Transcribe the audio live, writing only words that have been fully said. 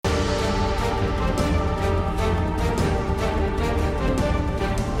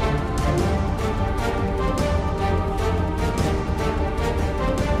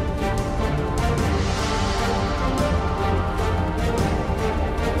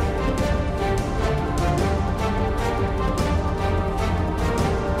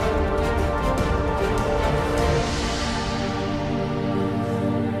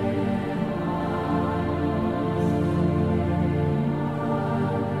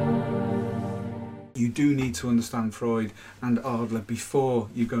you do need to understand Freud and Adler before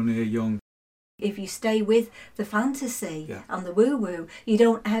you go near Jung. If you stay with the fantasy and the woo-woo, you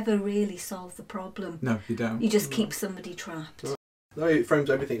don't ever really solve the problem. No, you don't. You just keep somebody trapped. The way it frames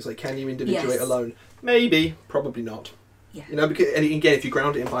everything, it's like, can you individuate alone? Maybe, probably not. Yeah. You know, because, and again, if you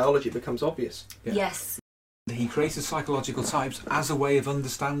ground it in biology, it becomes obvious. Yeah. Yes. He created psychological types as a way of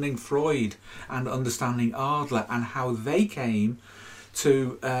understanding Freud and understanding Adler and how they came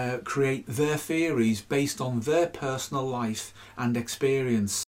to create their theories based on their personal life and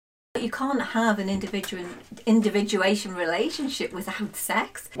experience. You can't have an individuation relationship without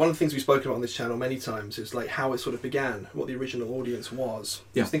sex. One of the things we've spoken about on this channel many times is like how it sort of began, what the original audience was.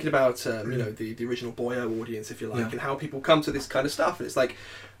 Yeah. I was thinking about you know, the original Boyo audience, if you like, and how people come to this kind of stuff. And it's like,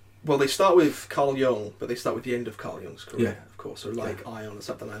 well, they start with Carl Jung, but they start with the end of Carl Jung's career, of course, or like Ion or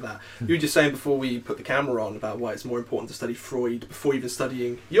something like that. You were just saying before we put the camera on about why it's more important to study Freud before even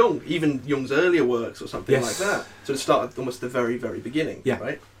studying Jung, even Jung's earlier works or something like that. So to start at almost the very, very beginning,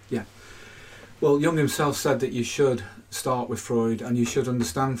 right? Yeah. Well, Jung himself said that you should start with Freud and you should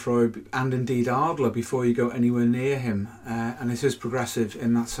understand Freud and indeed Adler before you go anywhere near him. And it is progressive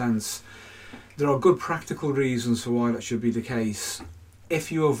in that sense. There are good practical reasons for why that should be the case. If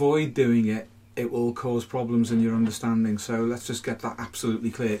you avoid doing it, it will cause problems in your understanding. So let's just get that absolutely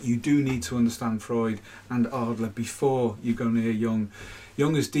clear. You do need to understand Freud and Adler before you go near Jung.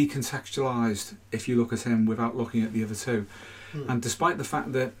 Jung is decontextualised if you look at him without looking at the other two. And despite the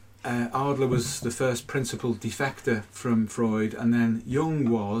fact that Adler was the first principal defector from Freud and then Jung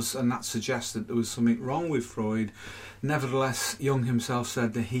was, and that suggests that there was something wrong with Freud, nevertheless Jung himself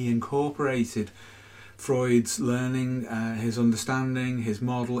said that he incorporated Freud's learning, his understanding, his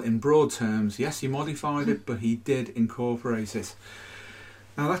model in broad terms. Yes, he modified it, but he did incorporate it.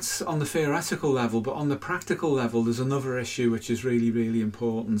 Now that's on the theoretical level, but on the practical level there's another issue which is really, really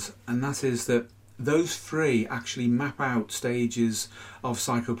important, and that is that those three actually map out stages of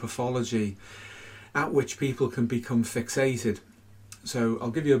psychopathology at which people can become fixated. So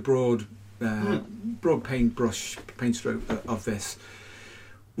I'll give you a broad paint stroke of this.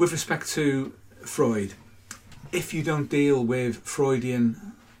 With respect to Freud, if you don't deal with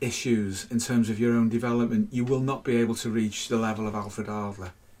Freudian issues in terms of your own development, you will not be able to reach the level of Alfred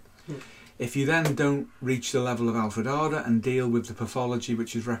Adler. If you then don't reach the level of Alfred Adler and deal with the pathology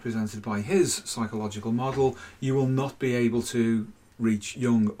which is represented by his psychological model, you will not be able to reach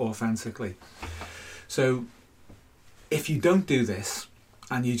Jung authentically. So if you don't do this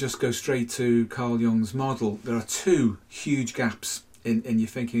and you just go straight to Carl Jung's model, there are two huge gaps in your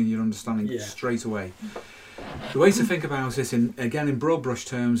thinking and your understanding straight away. The way to think about it, again in broad brush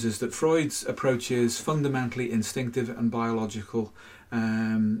terms, is that Freud's approach is fundamentally instinctive and biological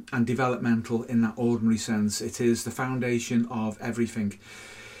and developmental in that ordinary sense. It is the foundation of everything.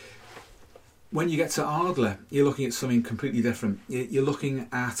 When you get to Adler, you're looking at something completely different. You're looking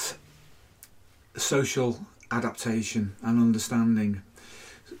at social adaptation and understanding.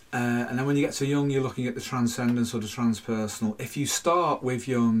 And then when you get to Jung, you're looking at the transcendence or the transpersonal. If you start with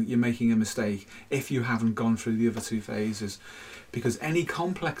Jung, you're making a mistake if you haven't gone through the other two phases. Because any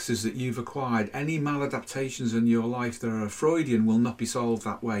complexes that you've acquired, any maladaptations in your life that are Freudian will not be solved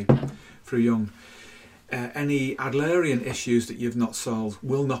that way through Jung. Any Adlerian issues that you've not solved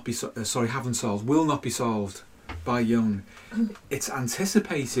will not be will not be solved by Jung. It's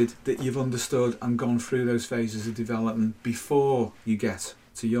anticipated that you've understood and gone through those phases of development before you get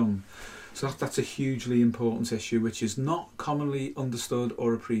to Jung. So that's a hugely important issue which is not commonly understood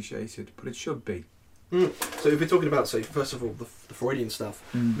or appreciated, but it should be. So if we're talking about, say, first of all, the Freudian stuff,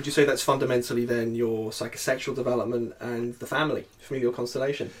 would you say that's fundamentally then your psychosexual development and the familial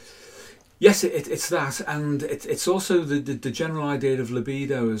constellation? Yes, it's that, and it's also the general idea of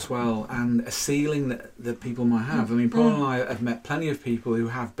libido as well, and a ceiling that people might have. I mean, Paul and I have met plenty of people who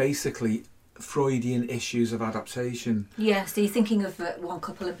have basically Freudian issues of adaptation. Yes, are you thinking of one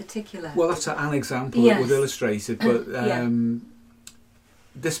couple in particular? Well, that's an example that would illustrate it, but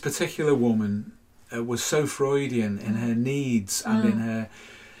this particular woman was so Freudian in her needs and in her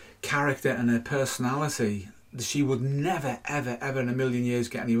character and her personality that she would never, ever, ever in a million years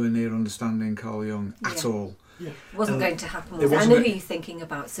get anywhere near understanding Carl Jung at all. It wasn't going to happen. I know who you're thinking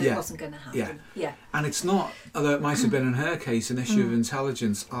about, so it wasn't going to happen. And it's not, although it might have been in her case, an issue of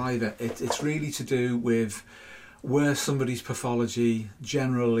intelligence either. It's really to do with where somebody's pathology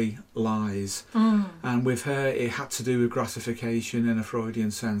generally lies. And with her, it had to do with gratification in a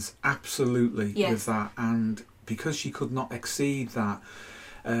Freudian sense. Absolutely, with that. And because she could not exceed that,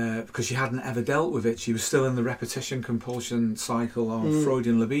 because she hadn't ever dealt with it, she was still in the repetition compulsion cycle of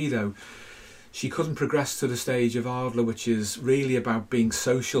Freudian libido. she couldn't progress to the stage of Adler, which is really about being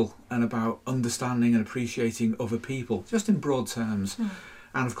social and about understanding and appreciating other people, just in broad terms.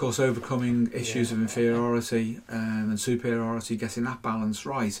 And of course overcoming issues of inferiority and superiority, getting that balance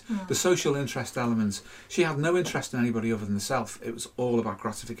right. The social interest elements, she had no interest in anybody other than herself. It was all about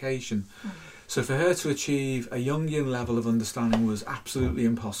gratification. So for her to achieve a Jungian level of understanding was absolutely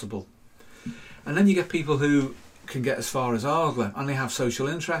impossible. And then you get people who can get as far as Adler, and they have social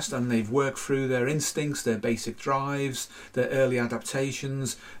interest, and they've worked through their instincts, their basic drives, their early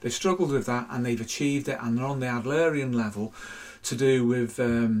adaptations. They've struggled with that and they've achieved it, and they're on the Adlerian level to do with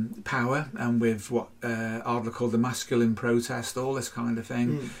power and with what Adler called the masculine protest, all this kind of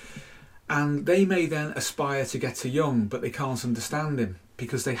thing. And they may then aspire to get to Jung, but they can't understand him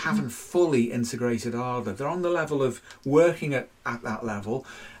because they haven't fully integrated Adler. They're on the level of working at that level,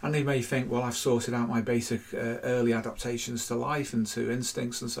 and they may think, well, I've sorted out my basic early adaptations to life and to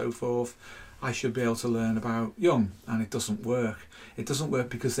instincts and so forth. I should be able to learn about Jung, and it doesn't work. It doesn't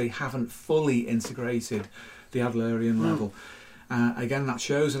work because they haven't fully integrated the Adlerian level. Again, that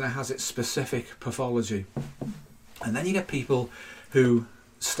shows, and it has its specific pathology. And then you get people who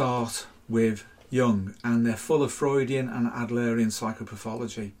start with Jung, and they're full of Freudian and Adlerian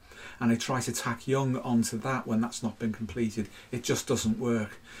psychopathology, and they try to tack Jung onto that when that's not been completed. It just doesn't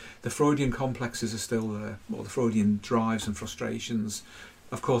work. The Freudian complexes are still there, or the Freudian drives and frustrations.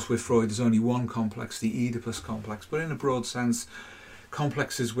 Of course, with Freud, there's only one complex, the Oedipus complex, but in a broad sense,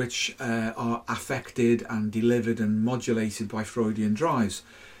 complexes which are affected and delivered and modulated by Freudian drives.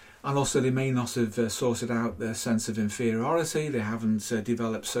 And also they may not have sorted out their sense of inferiority, they haven't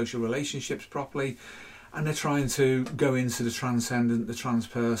developed social relationships properly, and they're trying to go into the transcendent, the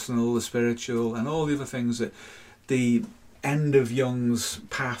transpersonal, the spiritual, and all the other things that the end of Jung's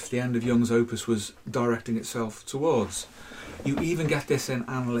path, the end of Jung's opus was directing itself towards. You even get this in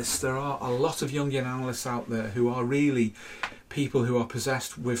analysts. There are a lot of Jungian analysts out there who are really people who are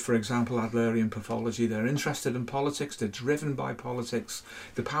possessed with, for example, Adlerian pathology. They're interested in politics, they're driven by politics,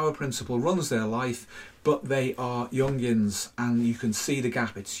 the power principle runs their life, but they are Jungians, and you can see the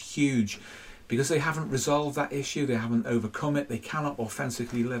gap. It's huge because they haven't resolved that issue, they haven't overcome it, they cannot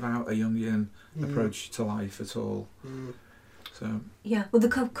authentically live out a Jungian approach to life at all. So. Yeah, well, the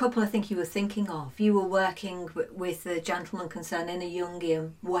couple I think you were thinking of, you were working with the gentleman concerned in a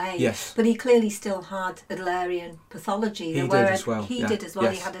Jungian way. Yes. But he clearly still had Adlerian pathology. He did as well. He did as well.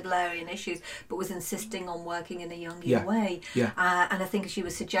 Yes. He had Adlerian issues, but was insisting on working in a Jungian way. Yeah. And I think as you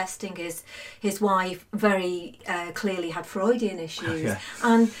were suggesting, his wife very clearly had Freudian issues.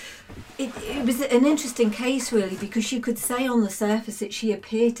 And it was an interesting case, really, because you could say on the surface that she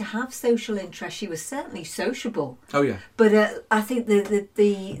appeared to have social interest. She was certainly sociable. Oh, yeah. But I think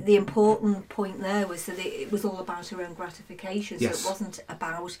the important point there was that it was all about her own gratification. So it wasn't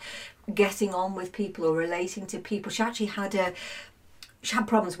about getting on with people or relating to people. She actually had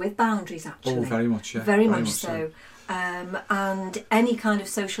problems with boundaries, actually. Oh, very much, yeah. Very much so. And any kind of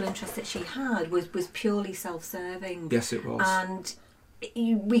social interest that she had was purely self-serving. Yes, it was. And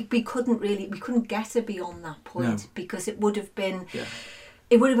we couldn't get her beyond that point because it would have been. Yeah.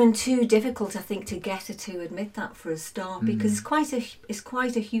 It would have been too difficult, I think, to get her to admit that for a start, because it's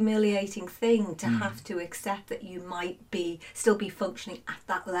quite a humiliating thing to have to accept that you might still be functioning at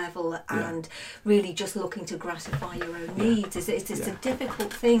that level and really just looking to gratify your own needs. It's a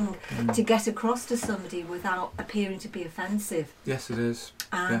difficult thing to get across to somebody without appearing to be offensive. Yes, it is.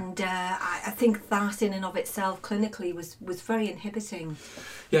 And I think that in and of itself, clinically, was very inhibiting.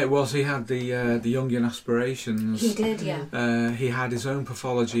 Yeah, it was. He had the Jungian aspirations. He did, yeah. He had his own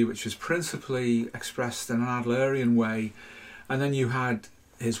pathology, which was principally expressed in an Adlerian way. And then you had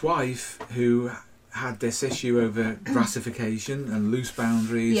his wife, who had this issue over gratification and loose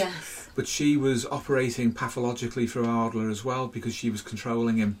boundaries. Yes. But she was operating pathologically through Adler as well, because she was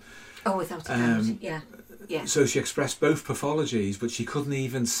controlling him. Oh, without a doubt, yeah. Yeah. So she expressed both pathologies, but she couldn't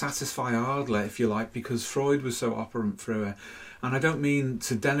even satisfy Adler, if you like, because Freud was so operant through her. And I don't mean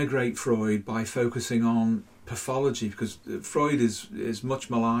to denigrate Freud by focusing on pathology, because Freud is much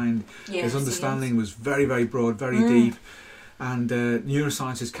maligned. Yes, his understanding was very, very broad, very deep. And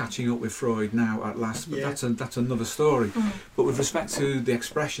neuroscience is catching up with Freud now at last, but that's another story. But with respect to the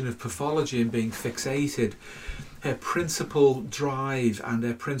expression of pathology and being fixated, her principal drive and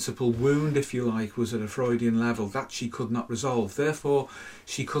her principal wound, if you like, was at a Freudian level that she could not resolve. Therefore,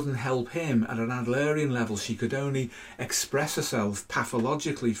 she couldn't help him at an Adlerian level. She could only express herself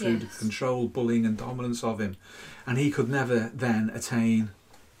pathologically through the control, bullying and dominance of him. And he could never then attain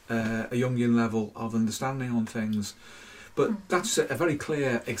a Jungian level of understanding on things. But that's a very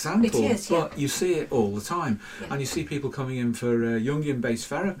clear example. It is, but you see it all the time. Yeah. And you see people coming in for Jungian-based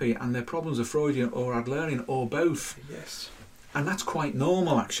therapy and their problems are Freudian or Adlerian or both. Yes. And that's quite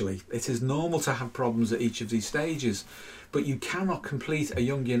normal, actually. It is normal to have problems at each of these stages. But you cannot complete a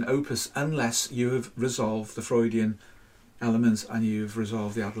Jungian opus unless you have resolved the Freudian elements and you've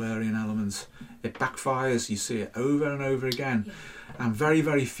resolved the Adlerian elements. It backfires. You see it over and over again. Yeah. And very,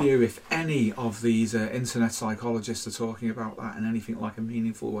 very few, if any, of these internet psychologists are talking about that in anything like a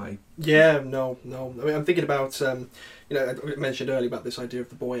meaningful way. Yeah, no. I mean, I'm thinking about, I mentioned earlier about this idea of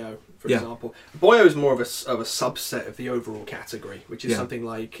the boyo, for example. Boyo is more of a subset of the overall category, which is something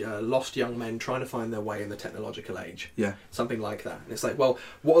like lost young men trying to find their way in the technological age. Yeah. Something like that. And it's like, well,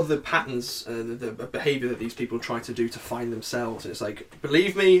 what are the patterns, the behaviour that these people try to do to find themselves? And it's like,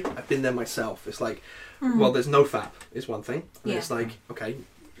 believe me, I've been there myself. It's like, well, there's no FAP is one thing. And it's like, okay,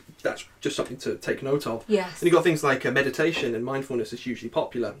 that's just something to take note of. Yes. And you've got things like meditation and mindfulness is hugely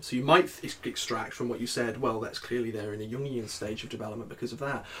popular. So you might extract from what you said, well, that's clearly they're in a Jungian stage of development because of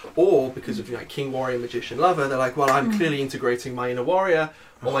that. Or because of King, Warrior, Magician, Lover, they're like, well, I'm clearly integrating my inner warrior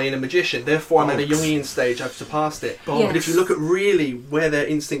or my inner magician, therefore I'm at a Jungian stage, I've surpassed it. Yes. But if you look at really where their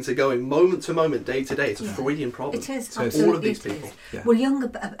instincts are going, moment to moment, day to day, it's a Freudian problem. It is, so absolutely. all of these people. Yeah. Well,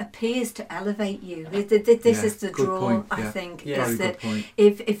 Jung appears to elevate you. This is the good draw, point. I think, Yeah. is Very that good point.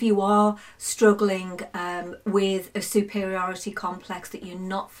 if you are struggling with a superiority complex, that you're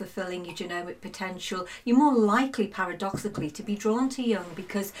not fulfilling your genomic potential, you're more likely, paradoxically, to be drawn to Jung,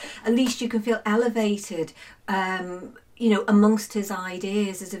 because at least you can feel elevated amongst his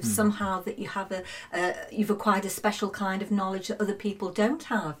ideas, as if somehow that you have you've acquired a special kind of knowledge that other people don't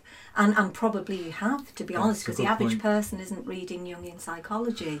have, and probably you have, to be honest, because the average person isn't reading Jungian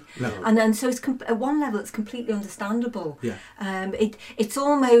psychology. No. And so it's at one level it's completely understandable. Yeah. It's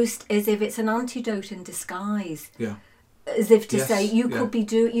almost as if it's an antidote in disguise. Yeah. As if to Yes, say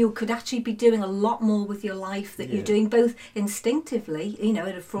you could actually be doing a lot more with your life that you're doing, both instinctively,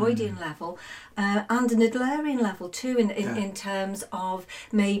 at a Freudian level, and an Adlerian level too, in terms of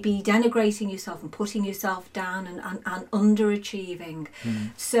maybe denigrating yourself and putting yourself down and underachieving.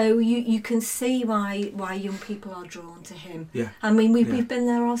 So you can see why young people are drawn to him. Yeah. I mean, we've been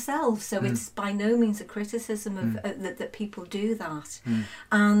there ourselves, so it's by no means a criticism of that people do that.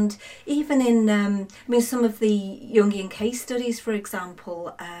 And even in some of the Jungian case studies, for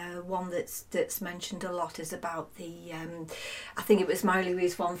example, one that's mentioned a lot is about the I think it was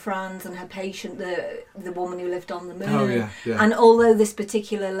Marie-Louise von Franz and her patient, the woman who lived on the moon. Oh, yeah. And although this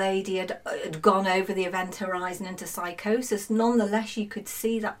particular lady had gone over the event horizon into psychosis, nonetheless you could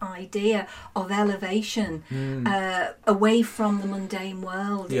see that idea of elevation away from the mundane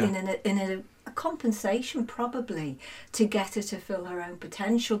world in a compensation probably to get her to fill her own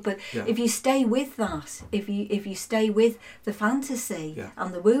potential. But if you stay with that, if you stay with the fantasy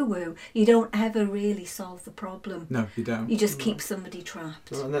and the woo-woo, you don't ever really solve the problem. No, you don't. You just keep somebody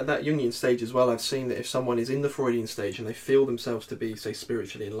trapped. And that Jungian stage as well, I've seen that if someone is in the Freudian stage and they feel themselves to be, say,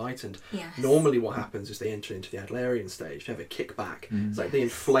 spiritually enlightened, normally what happens is they enter into the Adlerian stage, they have a kickback. It's like they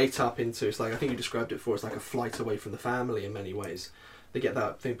inflate up into, it's like, I think you described it before, it's like a flight away from the family in many ways. They get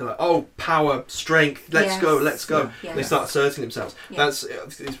that thing, be like, oh, power, strength, let's go. Yeah. They start asserting themselves. Yeah.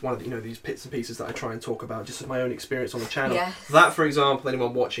 It's one of the, these bits and pieces that I try and talk about, just as my own experience on the channel. Yes. That, for example,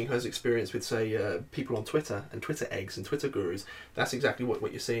 anyone watching who has experience with, say, people on Twitter and Twitter eggs and Twitter gurus, that's exactly what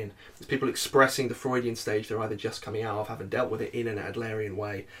you're seeing. It's people expressing the Freudian stage they're either just coming out of, having dealt with it in an Adlerian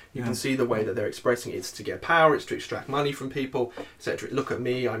way. You can see the way that they're expressing it. It's to get power, it's to extract money from people, etc. Look at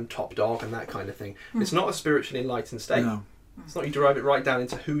me, I'm top dog, and that kind of thing. It's not a spiritually enlightened state. No. It's not, you derive it right down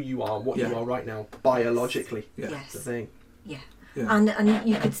into who you are, what you are right now, biologically. Yes. The thing. Yeah. Yeah. And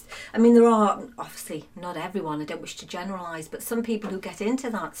you could, I mean, there are, obviously not everyone, I don't wish to generalise, but some people who get into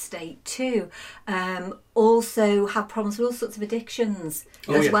that state too also have problems with all sorts of addictions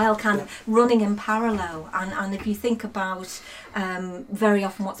well, kind of running in parallel. And if you think about very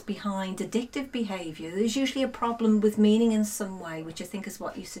often what's behind addictive behaviour, there's usually a problem with meaning in some way, which I think is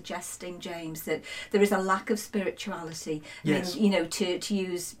what you're suggesting, James, that there is a lack of spirituality. Yes. I mean, to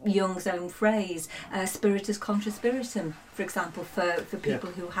use Jung's own phrase, spiritus contra spiritum, for example, for people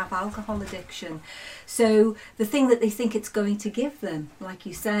who have alcohol addiction. So the thing that they think it's going to give them, like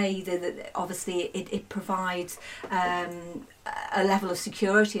you say, obviously it provides a level of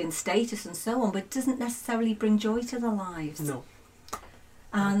security and status and so on, but it doesn't necessarily bring joy to their lives. No.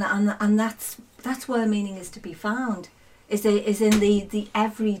 And that's where meaning is to be found. is in the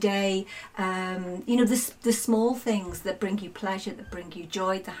everyday, the small things that bring you pleasure, that bring you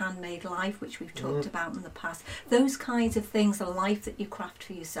joy, the handmade life, which we've talked about in the past. Those kinds of things, a life that you craft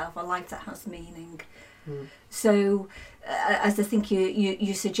for yourself, a life that has meaning. So, as I think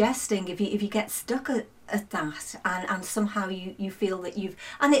you're suggesting, if you get stuck at that, and somehow you feel that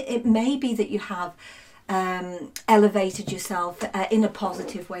it may be that you have elevated yourself in a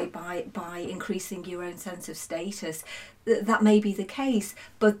positive way by increasing your own sense of status. That may be the case,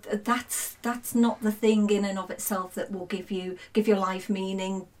 but that's not the thing in and of itself that will give your life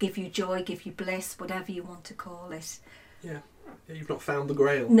meaning, give you joy, give you bliss, whatever you want to call it. Yeah, you've not found the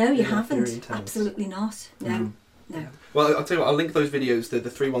Grail. No, you haven't. Absolutely not. No. No. Well, I'll tell you what, I'll link those videos, the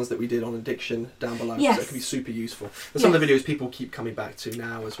 3 ones that we did on addiction, down below. Yes. So it can be super useful. And some of the videos people keep coming back to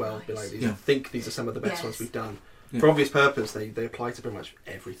now as well. Right. Be like, I think these are some of the best ones we've done. Yeah. For obvious purpose, they apply to pretty much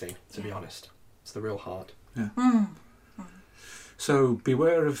everything, to be honest. It's the real heart. Yeah. So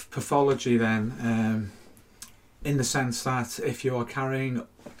beware of pathology then, in the sense that if you are carrying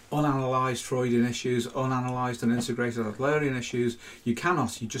unanalysed Freudian issues, unanalysed and integrated Adlerian issues, you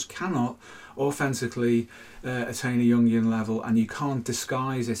just cannot authentically attain a Jungian level, and you can't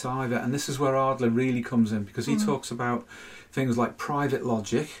disguise it either. And this is where Adler really comes in, because he talks about things like private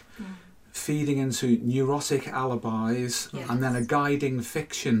logic, feeding into neurotic alibis, and then a guiding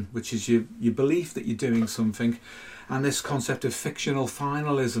fiction, which is your belief that you're doing something, and this concept of fictional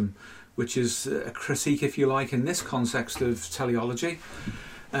finalism, which is a critique, if you like, in this context of teleology.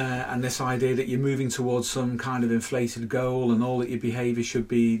 And this idea that you're moving towards some kind of inflated goal and all that your behaviour should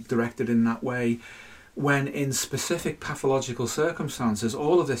be directed in that way, when in specific pathological circumstances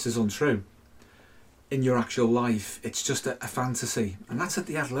all of this is untrue. In your actual life, it's just a fantasy. And that's at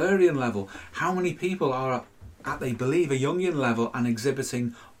the Adlerian level. How many people are at, they believe, a Jungian level and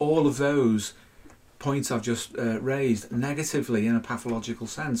exhibiting all of those points I've just raised negatively in a pathological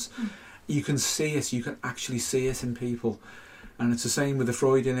sense? You can see it, you can actually see it in people. And it's the same with the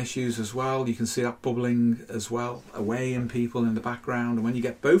Freudian issues as well. You can see that bubbling as well away in people in the background. And when you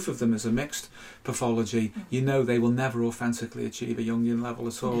get both of them as a mixed pathology, you know they will never authentically achieve a Jungian level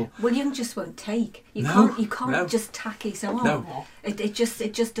at all. Well, Jung just won't take. You can't just tack it on. No. It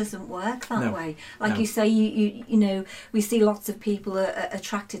just doesn't work that way. Like you say, you know, we see lots of people are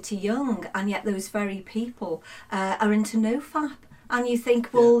attracted to Jung, and yet those very people are into NoFap. And you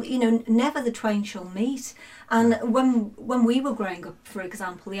think, well, you know, never the twain shall meet. And when we were growing up, for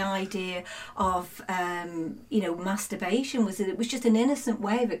example, the idea of, masturbation was that it was just an innocent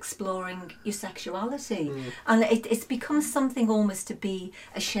way of exploring your sexuality. And it's become something almost to be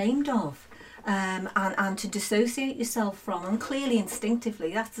ashamed of. And to dissociate yourself from, and clearly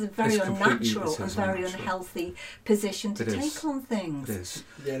instinctively that's a very unnatural and very unhealthy position to take on things. It is.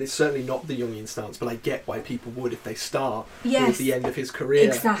 Yeah, and it's certainly not the Jungian stance, but I get why people would if they start at the end of his career.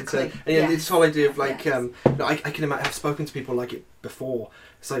 Exactly. This whole idea of I can imagine, I've spoken to people like it before.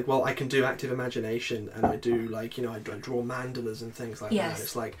 It's like, well, I can do active imagination, and I do I draw mandalas and things like that.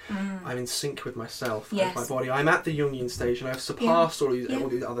 It's like I'm in sync with myself, with my body. I'm at the Jungian stage, and I've surpassed all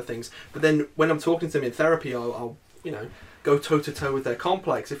these other things. But then when I'm talking to them in therapy, I'll go toe to toe with their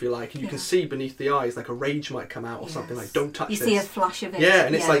complex, if you like, and you can see beneath the eyes like a rage might come out or something like, don't touch this. You see a flash of it. Yeah,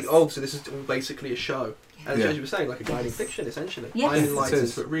 and it's like, oh, so this is all basically a show. And as you were saying, like a guiding fiction, essentially. Yes. I'm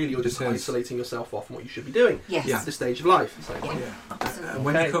enlightened, but really you're just isolating yourself off from what you should be doing at this stage of life. It's like, absolutely.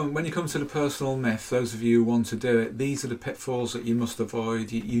 When you come to the personal myth, those of you who want to do it, these are the pitfalls that you must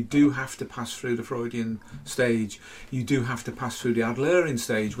avoid. You do have to pass through the Freudian stage. You do have to pass through the Adlerian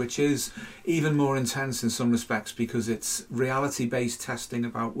stage, which is even more intense in some respects because it's reality-based testing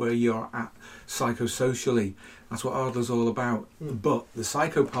about where you're at psychosocially. That's what Adler's all about. But the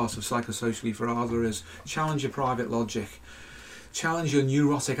psycho part of psychosocially for Adler is challenge your private logic, challenge your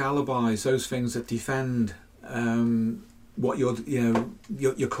neurotic alibis, those things that defend what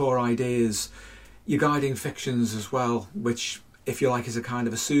your core ideas, your guiding fictions as well, which, if you like, is a kind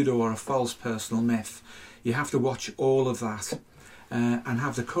of a pseudo or a false personal myth. You have to watch all of that. And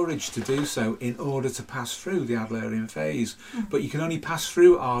have the courage to do so in order to pass through the Adlerian phase. But you can only pass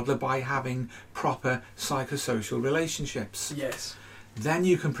through Adler by having proper psychosocial relationships. Yes. Then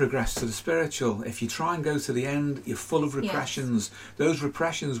you can progress to the spiritual. If you try and go to the end, you're full of repressions. Yes. Those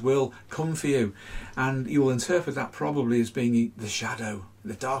repressions will come for you. And you will interpret that probably as being the shadow,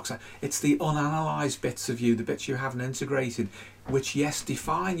 the dark side. It's the unanalysed bits of you, the bits you haven't integrated, which, yes,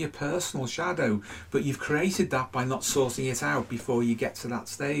 define your personal shadow, but you've created that by not sorting it out before you get to that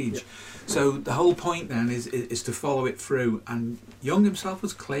stage. Yep. So the whole point then is to follow it through, and Jung himself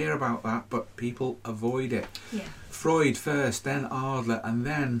was clear about that, but people avoid it. Yeah. Freud first, then Adler, and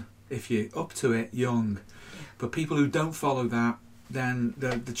then if you're up to it, Jung. But people who don't follow that, then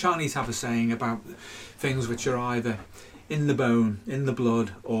the Chinese have a saying about things which are either in the bone, in the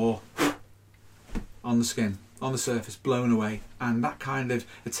blood, or on the skin, on the surface, blown away. And that kind of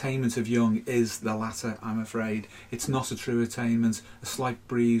attainment of Jung is the latter, I'm afraid. It's not a true attainment. A slight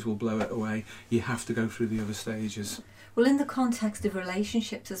breeze will blow it away. You have to go through the other stages. Well, in the context of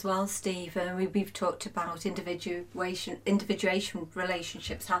relationships as well, Steve, we've talked about individuation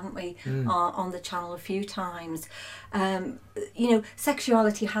relationships, haven't we, on the channel a few times.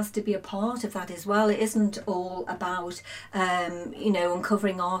 Sexuality has to be a part of that as well. It isn't all about,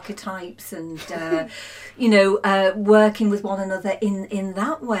 uncovering archetypes and, working with one another in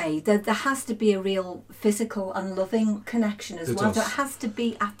that way. There has to be a real physical and loving connection as well. There has to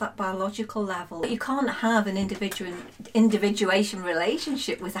be at that biological level. You can't have an individuation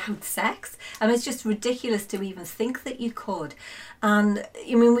relationship without sex. I mean, it's just ridiculous to even think that you could. And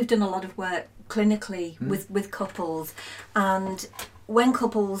we've done a lot of work clinically with couples, and when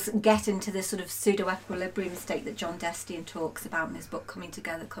couples get into this sort of pseudo-equilibrium state that John Destian talks about in his book Coming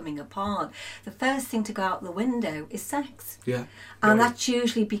Together, Coming Apart, the first thing to go out the window is sex. Yeah. And that's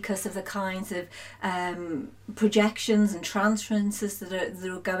usually because of the kinds of projections and transferences that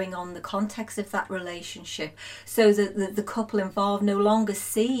are going on in the context of that relationship, so that the couple involved no longer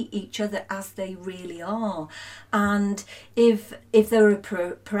see each other as they really are. And if there are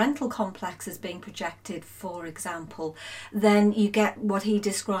parental complexes being projected, for example, then you get what he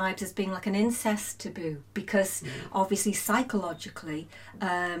describes as being like an incest taboo, because obviously psychologically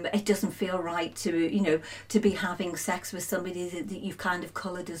it doesn't feel right to be having sex with somebody that you've kind of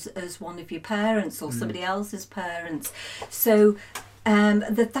coloured as one of your parents or somebody else's parents. So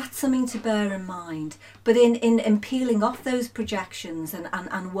that's something to bear in mind. But in peeling off those projections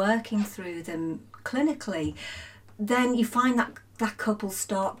and working through them clinically, then you find that couples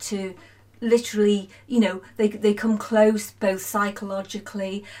start to literally, they come close both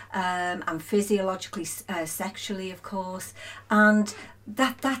psychologically and physiologically, sexually, of course, and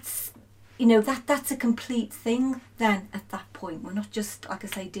that's a complete thing then at that point. We're not just, like I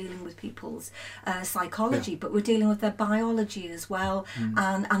say, dealing with people's psychology, but we're dealing with their biology as well,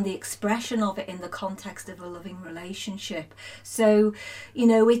 and the expression of it in the context of a loving relationship. So,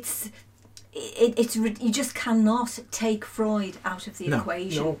 it's you just cannot take Freud out of the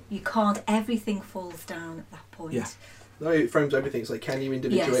equation. No. You can't. Everything falls down at that point. Yeah. No, it frames everything. It's like, can you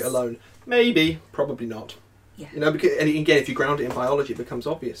individuate alone? Maybe, probably not. Yeah. Because, and again, if you ground it in biology, it becomes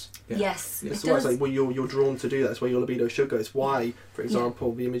obvious. Yeah. Yes, it's why it's like, well, you're drawn to do that. It's where your libido should go. It's why, for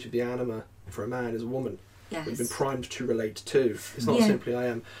example, the image of the anima for a man is a woman. Yes. We've been primed to relate to. It's not simply I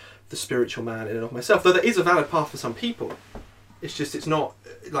am the spiritual man in and of myself, though that is a valid path for some people. It's not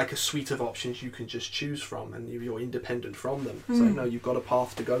like a suite of options you can just choose from and you're independent from them. So no, you've got a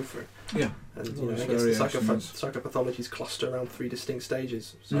path to go through. Yeah. And I guess the psychopathologies cluster around 3 distinct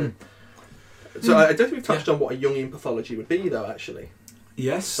stages. So I don't think we've touched on what a Jungian pathology would be, though, actually.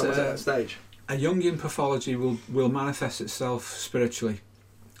 Yes. Someone's at that stage. A Jungian pathology will manifest itself spiritually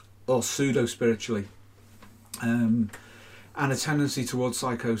or pseudo-spiritually, and a tendency towards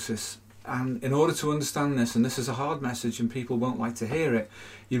psychosis. And in order to understand this, and this is a hard message and people won't like to hear it,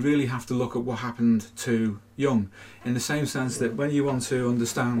 you really have to look at what happened to Jung, in the same sense that when you want to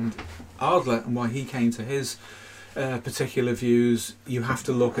understand Adler and why he came to his particular views, you have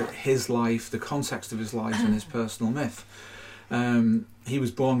to look at his life, the context of his life and his personal myth. He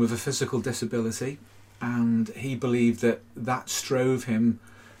was born with a physical disability, and he believed that strove him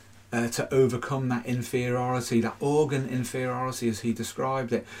to overcome that inferiority, that organ inferiority as he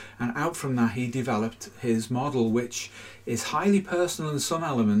described it. And out from that he developed his model, which is highly personal in some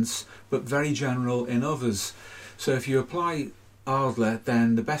elements but very general in others. So if you apply Adler,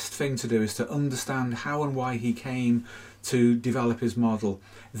 then the best thing to do is to understand how and why he came to develop his model.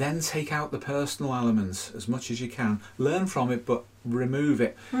 Then take out the personal elements as much as you can. Learn from it but remove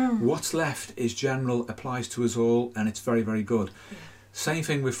it. What's left is general, applies to us all, and it's very, very good. Same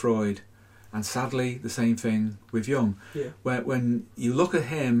thing with Freud, and sadly the same thing with Jung. Where when you look at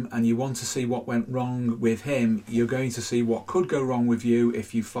him and you want to see what went wrong with him, you're going to see what could go wrong with you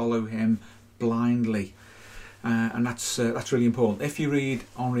if you follow him blindly. And that's really important. If you read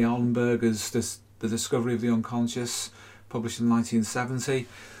Henri Allenberger's The Discovery of the Unconscious, published in 1970,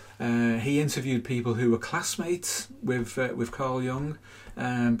 he interviewed people who were classmates with Carl Jung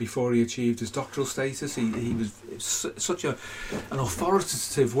before he achieved his doctoral status. He was such an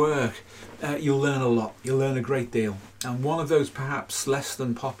authoritative work. You'll learn a lot. You'll learn a great deal. And one of those perhaps less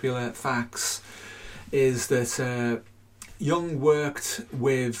than popular facts is that Jung worked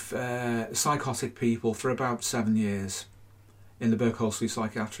with psychotic people for about 7 years. in the Berkholsey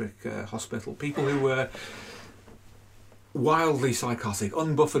Psychiatric Hospital. People who were wildly psychotic,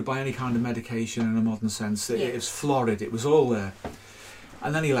 unbuffered by any kind of medication in a modern sense. It was florid, it was all there.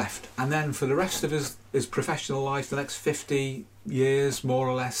 And then he left. And then for the rest of his professional life, the next 50 years, more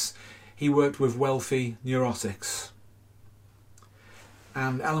or less, he worked with wealthy neurotics.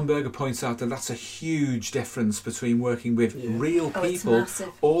 And Ellenberger points out that that's a huge difference between working with real people,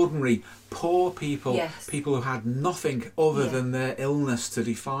 ordinary, poor people, people who had nothing other than their illness to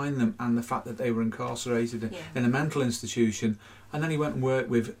define them and the fact that they were incarcerated in a mental institution. And then he went and worked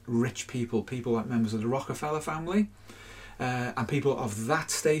with rich people, people like members of the Rockefeller family, and people of that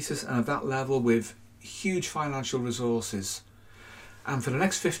status and of that level with huge financial resources. And for the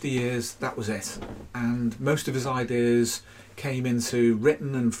next 50 years, that was it. And most of his ideas came into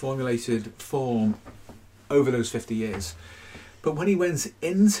written and formulated form over those 50 years. But when he went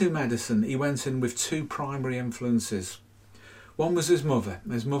into medicine, he went in with two primary influences. One was his mother.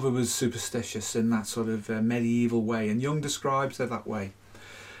 His mother was superstitious in that sort of medieval way, and Jung describes her that way.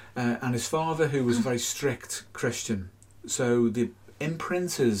 And his father, who was a very strict Christian. So the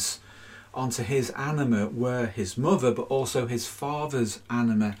imprinters onto his anima were his mother, but also his father's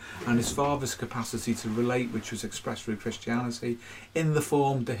anima and his father's capacity to relate, which was expressed through Christianity in the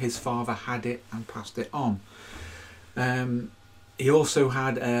form that his father had it and passed it on. He also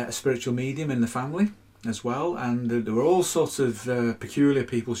had a spiritual medium in the family as well, and there were all sorts of peculiar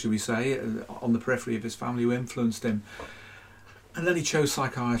people, should we say, on the periphery of his family who influenced him. And then he chose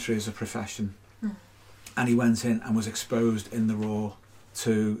psychiatry as a profession, and he went in and was exposed in the raw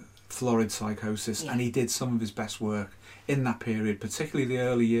to florid psychosis, and he did some of his best work in that period, particularly the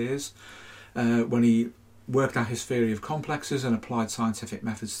early years, when he worked out his theory of complexes and applied scientific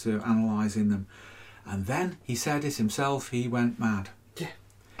methods to analysing them. And then, he said it himself, he went mad.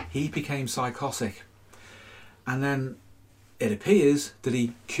 He became psychotic. And then it appears that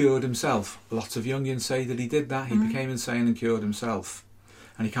he cured himself. Lots of Jungians say that he did that. He became insane and cured himself.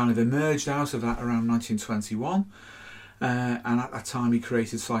 And he kind of emerged out of that around 1921. And at that time he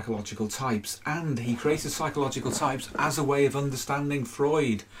created psychological types, and he created psychological types as a way of understanding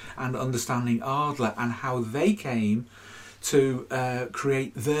Freud and understanding Adler and how they came to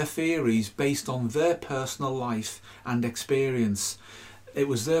create their theories based on their personal life and experience. It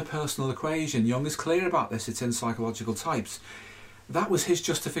was their personal equation. Jung is clear about this, it's in Psychological Types. That was his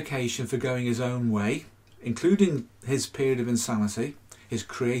justification for going his own way, including his period of insanity, his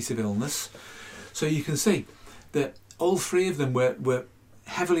creative illness. So you can see that all three of them were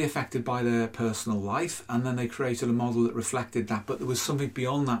heavily affected by their personal life, and then they created a model that reflected that, but there was something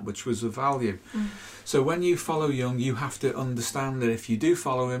beyond that which was of value. So when you follow Jung, you have to understand that if you do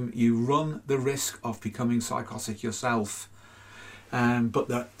follow him, you run the risk of becoming psychotic yourself. But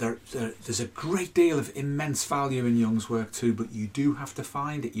there's a great deal of immense value in Jung's work too, but you do have to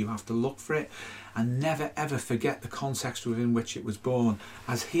find it, you have to look for it, and never ever forget the context within which it was born,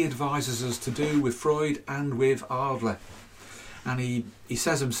 as he advises us to do with Freud and with Adler. And he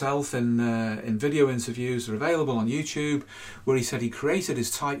says himself in video interviews that are available on YouTube, where he said he created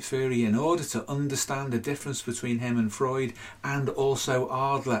his type theory in order to understand the difference between him and Freud, and also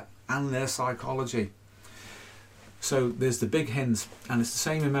Adler and their psychology. So there's the big hint, and it's the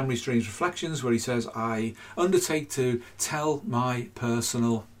same in Memories, Dreams, Reflections, where he says, I undertake to tell my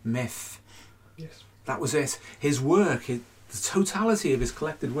personal myth. Yes. That was it. His work, the totality of his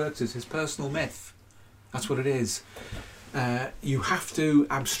collected works is his personal myth. That's what it is. You have to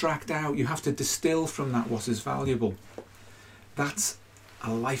abstract out, you have to distill from that what is valuable. That's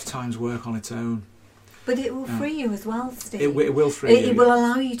a lifetime's work on its own. But it will free you as well, Steve. It will free you. It will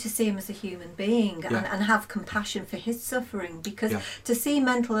allow you to see him as a human being and have compassion for his suffering, because to see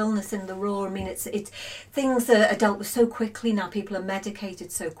mental illness in the raw, I mean, it's things are dealt with so quickly now. People are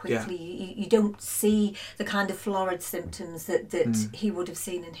medicated so quickly. You don't see the kind of florid symptoms that he would have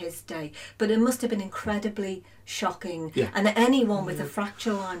seen in his day. But it must have been incredibly shocking, and anyone with a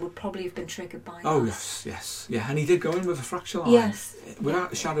fracture line would probably have been triggered by that. Oh yes, and he did go in with a fracture line,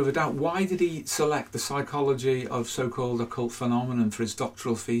 without a shadow of a doubt. Why did he select the psychology of so-called occult phenomenon for his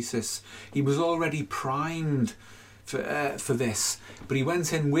doctoral thesis? He was already primed for this, but he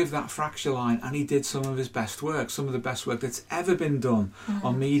went in with that fracture line, and he did some of his best work, some of the best work that's ever been done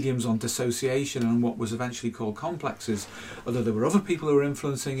on mediums, on dissociation and what was eventually called complexes. Although there were other people who were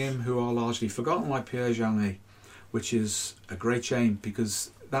influencing him who are largely forgotten, like Pierre Janet, which is a great shame,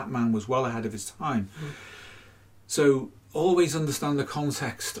 because that man was well ahead of his time. So always understand the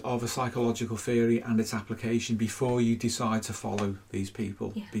context of a psychological theory and its application before you decide to follow these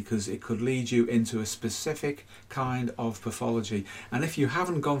people, because it could lead you into a specific kind of pathology. And if you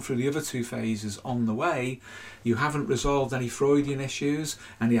haven't gone through the other two phases on the way, you haven't resolved any Freudian issues,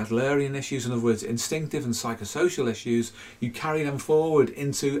 any Adlerian issues, in other words, instinctive and psychosocial issues, you carry them forward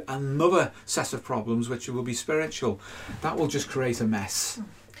into another set of problems which will be spiritual. That will just create a mess.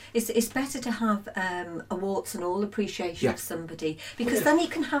 It's better to have a warts and all appreciation of somebody, because then you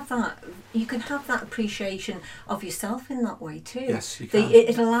can have that appreciation of yourself in that way too. Yes, you can.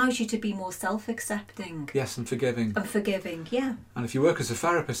 It allows you to be more self-accepting. Yes, and forgiving. And forgiving, yeah. And if you work as a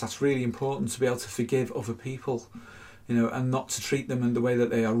therapist, that's really important, to be able to forgive other people, you know, and not to treat them in the way that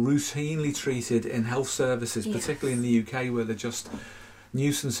they are routinely treated in health services, particularly in the UK, where they're just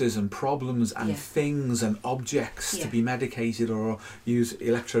nuisances and problems and things and objects to be medicated, or use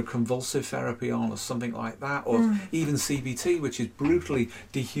electroconvulsive therapy on, or something like that, or even CBT, which is brutally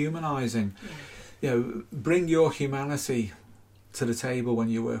dehumanising. You know, bring your humanity to the table when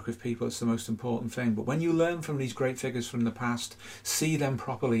you work with people. It's the most important thing. But when you learn from these great figures from the past, see them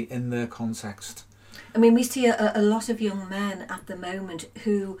properly in their context. I mean, we see a lot of young men at the moment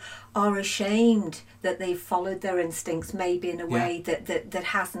who are ashamed that they've followed their instincts, maybe in a way that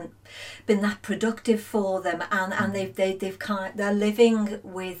hasn't been that productive for them, and they're living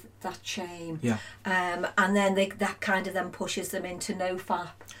with that shame, and then that kind of then pushes them into nofap,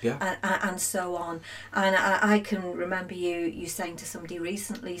 and so on. And I can remember you saying to somebody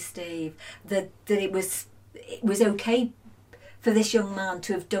recently, Steve, that it was okay for this young man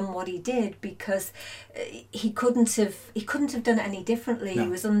to have done what he did, because he couldn't have done it any differently. He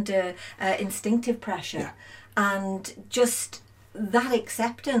was under instinctive pressure, and just that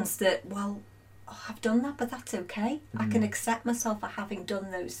acceptance that, well, I've done that, but that's okay. I can accept myself for having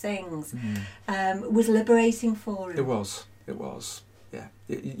done those things. Was liberating for him. It was. Yeah,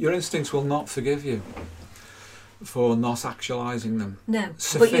 your instincts will not forgive you for not actualising them. No,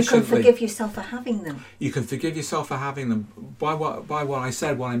 but you can forgive yourself for having them. You can forgive yourself for having them. By what I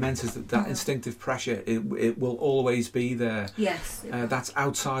said, what I meant is that instinctive pressure, it will always be there. Yes. That's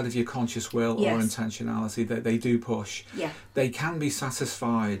outside of your conscious will or intentionality. They do push. Yeah. They can be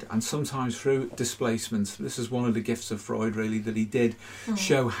satisfied, and sometimes through displacement. This is one of the gifts of Freud, really, that he did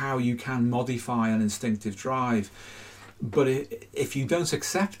show how you can modify an instinctive drive. But if you don't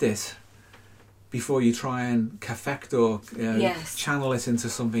accept it before you try and perfect or channel it into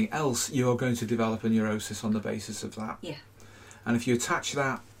something else, you're going to develop a neurosis on the basis of that. Yeah. And if you attach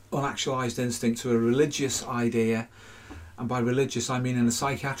that unactualised instinct to a religious idea, and by religious I mean in a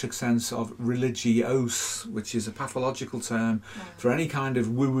psychiatric sense of religiose, which is a pathological term for any kind of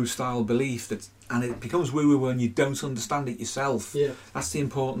woo-woo style belief, and it becomes woo-woo when you don't understand it yourself. Yeah. That's the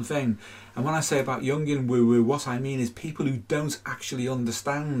important thing. And when I say about Jungian woo-woo, what I mean is people who don't actually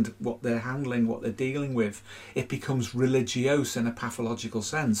understand what they're handling, what they're dealing with. It becomes religiose in a pathological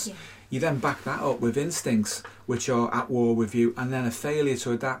sense. Yeah. You then back that up with instincts which are at war with you, and then a failure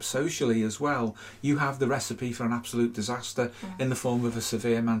to adapt socially as well. You have the recipe for an absolute disaster in the form of a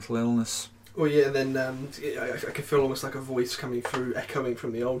severe mental illness. Well, yeah, and then I can feel almost like a voice coming through, echoing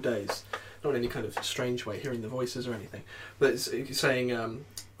from the old days. Not in any kind of strange way, hearing the voices or anything, but it's saying,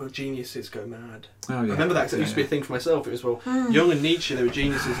 well, geniuses go mad. Oh, yeah. I remember that, because it used to be a thing for myself. It was, well, Jung and Nietzsche, they were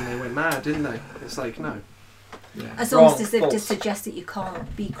geniuses and they went mad, didn't they? It's like, no. Yeah. It's almost as if to suggest that you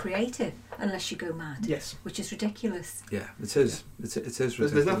can't be creative unless you go mad. Yes. Which is ridiculous. Yeah, it is. Yeah. It is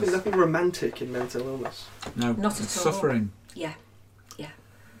ridiculous. There's nothing romantic in mental illness. No, not at all. Suffering. Yeah.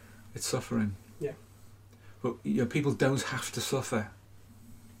 It's suffering. Yeah. But people don't have to suffer.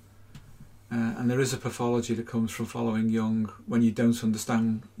 And there is a pathology that comes from following Jung when you don't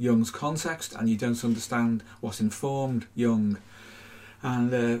understand Jung's context and you don't understand what informed Jung.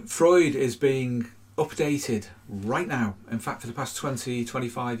 And Freud is being updated right now. In fact, for the past 20,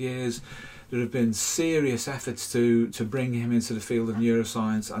 25 years, there have been serious efforts to bring him into the field of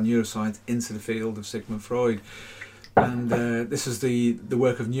neuroscience and neuroscience into the field of Sigmund Freud. And this is the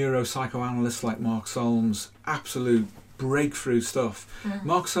work of neuropsychoanalysts like Mark Solms, absolute breakthrough stuff.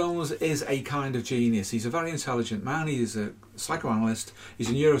 Mark Solms is a kind of genius. He's a very intelligent man. He is a psychoanalyst. He's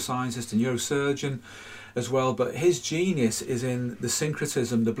a neuroscientist, a neurosurgeon as well. But his genius is in the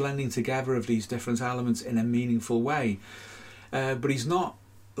syncretism, the blending together of these different elements in a meaningful way. But he's not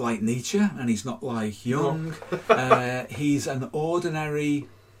like Nietzsche, and he's not like Jung. He's an ordinary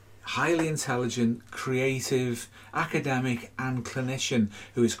highly intelligent, creative, academic and clinician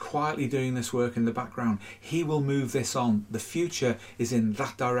who is quietly doing this work in the background. He will move this on. The future is in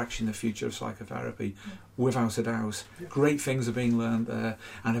that direction, the future of psychotherapy, without a doubt. Great things are being learned there,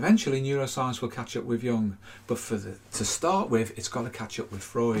 and eventually neuroscience will catch up with Jung. But to start with, it's got to catch up with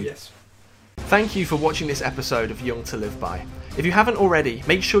Freud. Yes. Thank you for watching this episode of Jung to Live By. If you haven't already,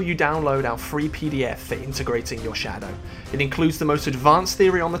 make sure you download our free PDF for integrating your shadow. It includes the most advanced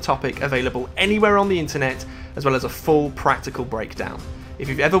theory on the topic available anywhere on the internet, as well as a full practical breakdown. If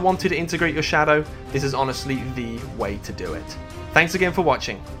you've ever wanted to integrate your shadow, this is honestly the way to do it. Thanks again for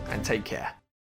watching, and take care.